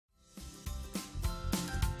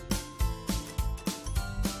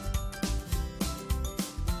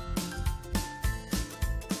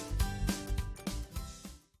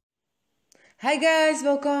Hi guys,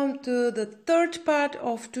 welcome to the third part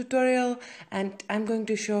of tutorial, and I'm going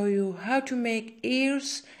to show you how to make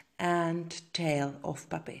ears and tail of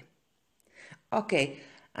puppy. Okay,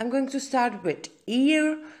 I'm going to start with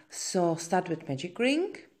ear, so start with magic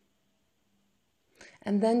ring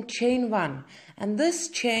and then chain 1, and this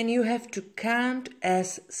chain you have to count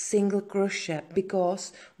as single crochet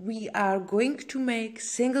because we are going to make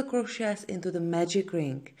single crochets into the magic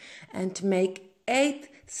ring and make 8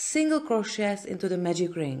 single crochets into the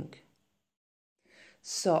magic ring.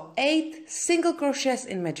 So 8 single crochets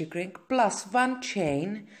in magic ring plus 1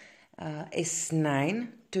 chain is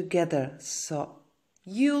 9 together, so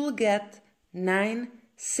you'll get 9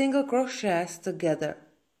 single crochets together.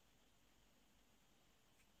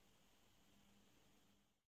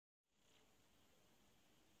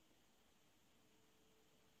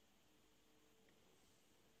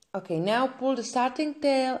 Okay, now pull the starting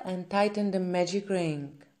tail and tighten the magic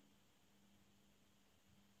ring.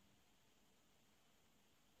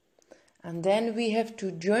 And then we have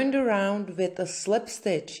to join the round with a slip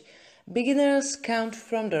stitch. Beginners count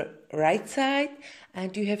from the right side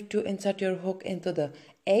and you have to insert your hook into the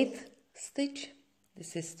 8th stitch.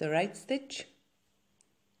 This is the right stitch.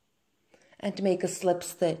 And make a slip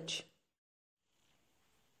stitch.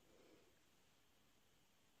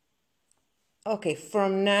 Okay,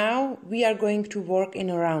 from now we are going to work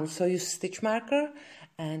in a round, so use stitch marker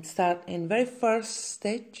and start in very first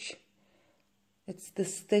stitch. It's the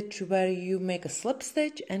stitch where you make a slip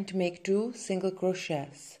stitch and make 2 single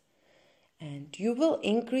crochets. And you will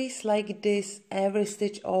increase like this every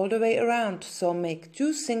stitch all the way around, so make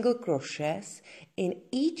 2 single crochets in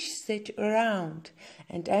each stitch around.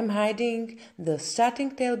 And I'm hiding the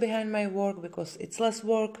starting tail behind my work because it's less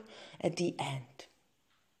work at the end.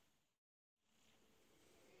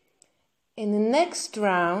 In the next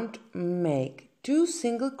round, make 2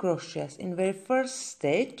 single crochets in very first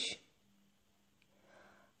stitch,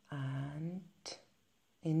 and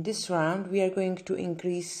in this round we are going to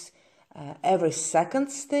increase every second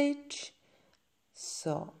stitch.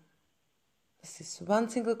 So this is 1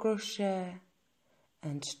 single crochet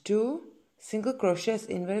and 2 single crochets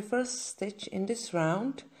in very first stitch in this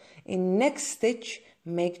round. In next stitch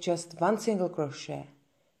make just 1 single crochet.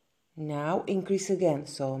 Now increase again,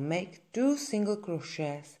 so make 2 single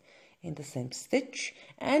crochets in the same stitch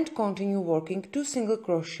and continue working 2 single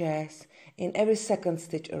crochets in every second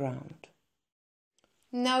stitch around.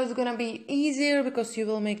 Now it's gonna be easier because you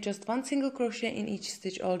will make just 1 single crochet in each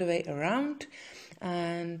stitch all the way around,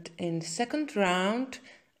 and in the second round,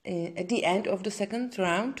 at the end of the second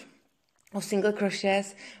round of single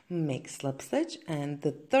crochets, make slip stitch, and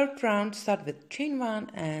the third round start with chain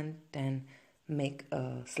 1 and then make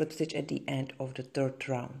a slip stitch at the end of the third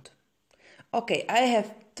round. Okay, I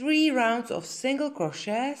have 3 rounds of single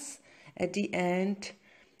crochets. At the end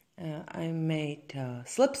I made a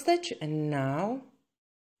slip stitch, and now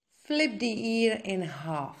flip the ear in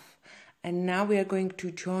half, and now we are going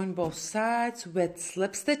to join both sides with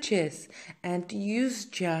slip stitches and use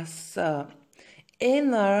just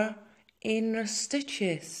inner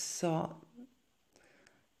stitches. So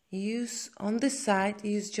use on this side,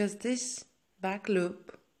 use just this back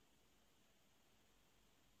loop,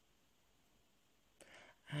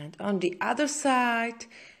 and on the other side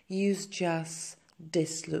use just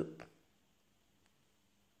this loop.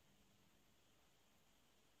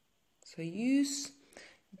 So use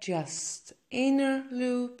just inner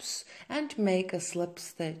loops and make a slip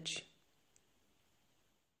stitch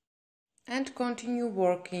and continue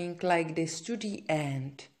working like this to the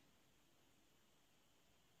end.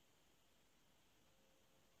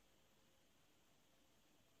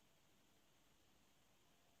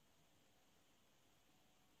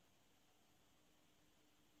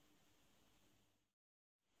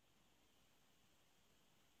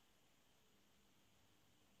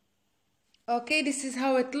 Okay, this is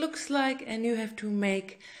how it looks like, and you have to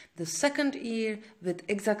make the second ear with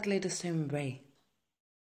exactly the same way.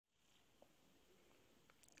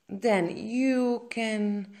 Then you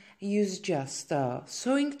can use just a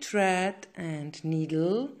sewing thread and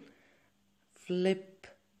needle, flip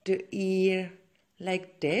the ear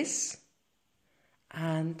like this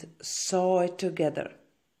and sew it together.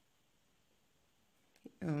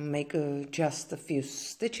 Make just a few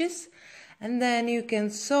stitches, and then you can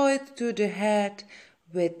sew it to the head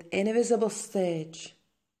with invisible stitch.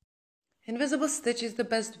 Invisible stitch is the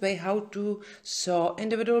best way how to sew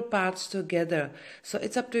individual parts together, so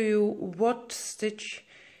it's up to you what stitch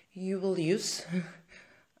you will use,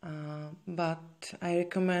 but I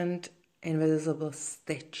recommend invisible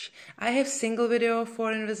stitch. I have single video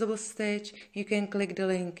for invisible stitch. You can click the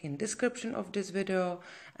link in description of this video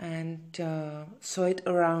and sew it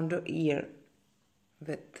around the ear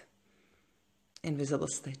with invisible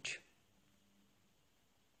stitch.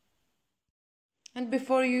 And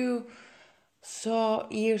before you sew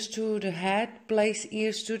ears to the head, place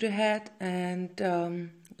ears to the head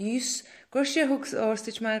and use crochet hooks or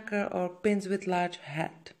stitch marker or pins with large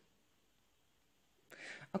head.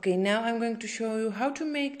 Okay, now I'm going to show you how to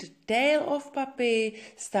make the tail of puppy.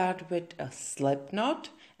 Start with a slip knot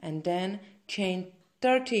and then chain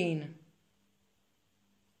 13.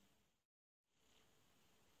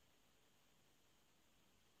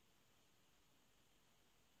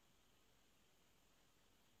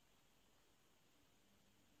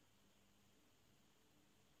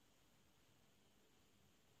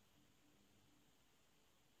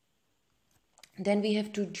 Then we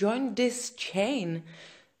have to join this chain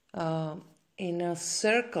in a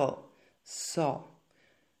circle. So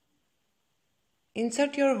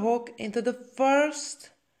insert your hook into the first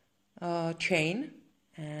chain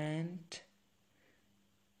and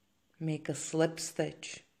make a slip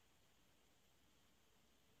stitch.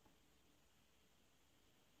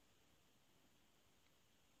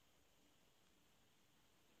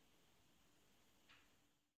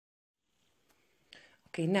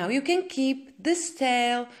 Okay, now you can keep this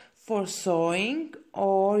tail for sewing,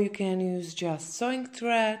 or you can use just sewing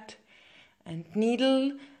thread and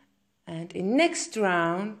needle. And in next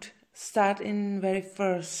round, start in very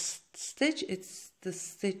first stitch. It's the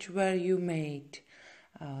stitch where you made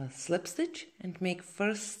slip stitch and make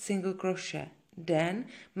first single crochet. Then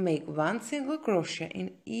make one single crochet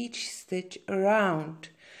in each stitch around.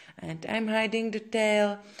 And I'm hiding the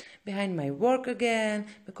tail behind my work again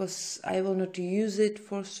because I will not use it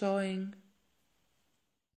for sewing.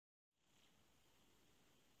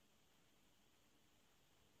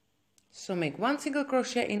 So make one single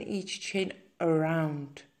crochet in each chain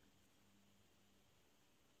around.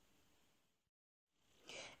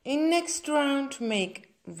 In next round,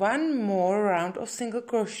 make one more round of single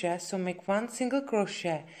crochet, so make one single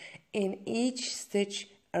crochet in each stitch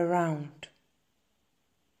around.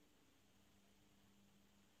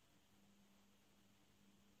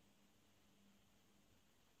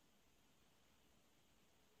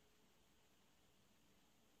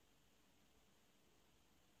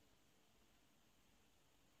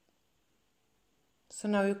 So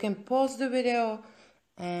now you can pause the video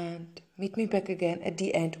and meet me back again at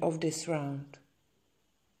the end of this round.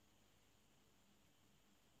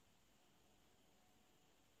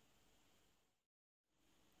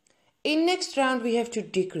 In next round we have to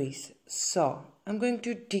decrease. So I'm going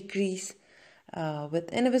to decrease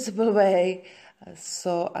with invisible way.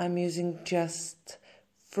 So I'm using just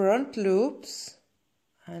front loops.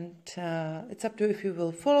 And it's up to you if you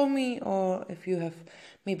will follow me or if you have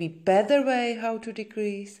maybe better way how to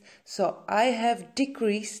decrease. So I have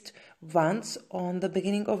decreased once on the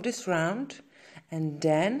beginning of this round and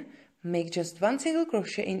then make just one single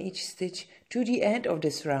crochet in each stitch to the end of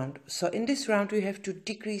this round. So in this round we have to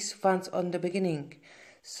decrease once on the beginning.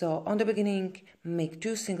 So on the beginning make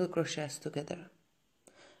 2 single crochets together.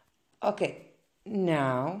 Okay,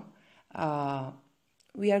 now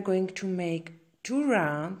we are going to make 2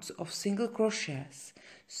 rounds of single crochets.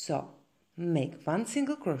 So make 1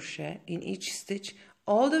 single crochet in each stitch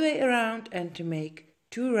all the way around and to make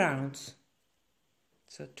 2 rounds.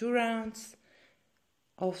 So 2 rounds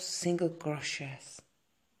of single crochets.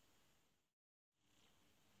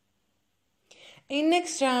 In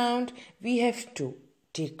next round we have to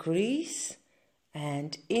decrease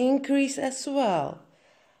and increase as well.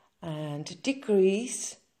 And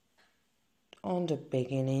decrease on the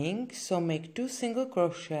beginning, so make 2 single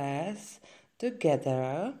crochets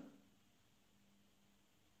together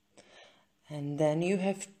and then you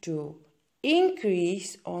have to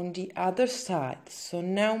increase on the other side. So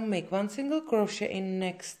now make 1 single crochet in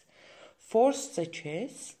next 4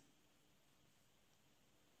 stitches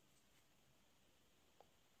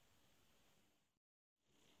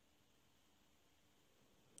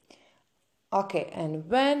okay, and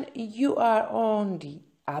when you are on the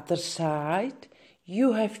other side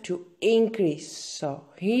you have to increase. So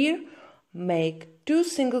here make 2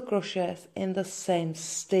 single crochets in the same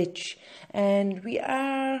stitch, and we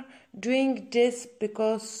are doing this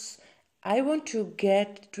because I want to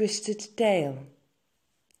get twisted tail,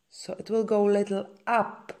 so it will go a little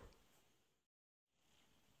up.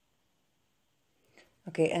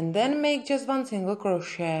 Okay, and then make just 1 single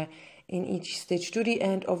crochet in each stitch to the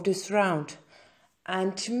end of this round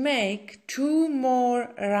and make 2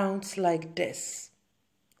 more rounds like this.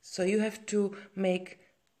 So you have to make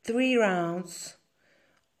 3 rounds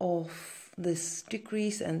of this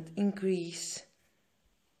decrease and increase.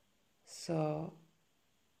 So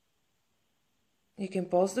You can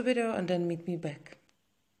pause the video and then meet me back.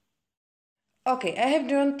 Okay, I have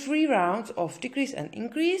done 3 rounds of decrease and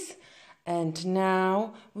increase, and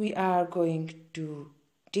now we are going to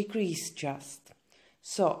decrease just.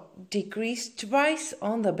 So decrease twice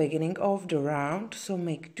on the beginning of the round, so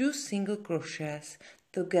make 2 single crochets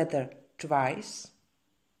together twice.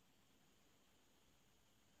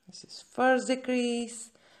 This is first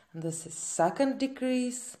decrease and this is second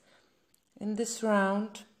decrease in this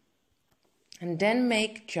round, and then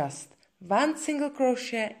make just 1 single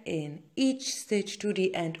crochet in each stitch to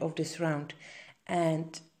the end of this round,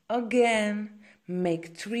 and again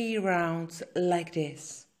make 3 rounds like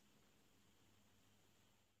this.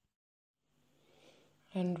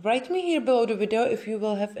 And write me here below the video if you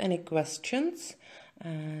will have any questions.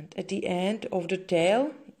 And at the end of the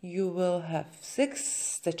tail you will have 6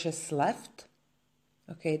 stitches left.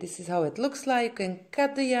 Okay, this is how it looks like. You can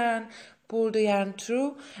cut the yarn, pull the yarn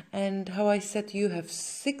through, and how I said, you have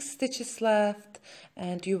 6 stitches left,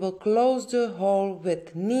 and you will close the hole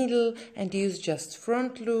with needle and use just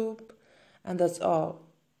front loop, and that's all.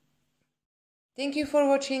 Thank you for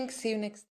watching. See you next time.